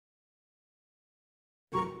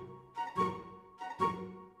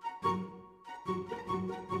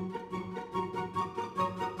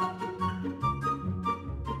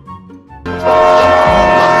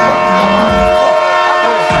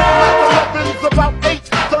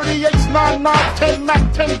10 Mac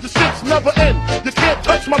 10s, the shits never end. You can't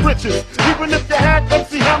touch my riches, even if you had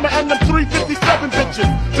MC Hammer and them 357 bitches.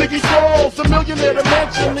 Biggie Smalls, a millionaire, the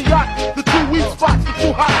mansion, the yacht, the 2 weak spots, the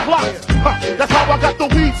 2 hot blocks. That's how I got the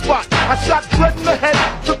weed spot. I shot dread in the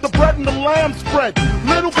head, took the bread and the lamb spread.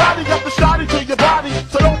 Little body got the shotty to your body,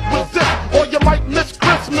 so don't resist or you might miss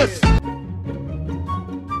Christmas.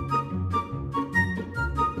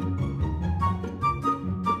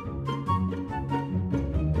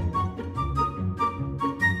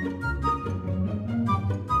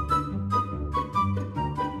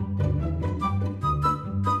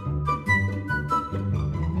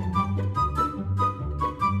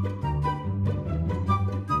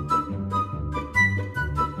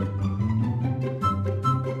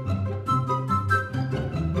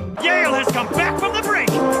 Yale has come back from the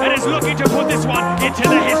brink and is looking to put this one into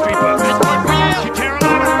the history books.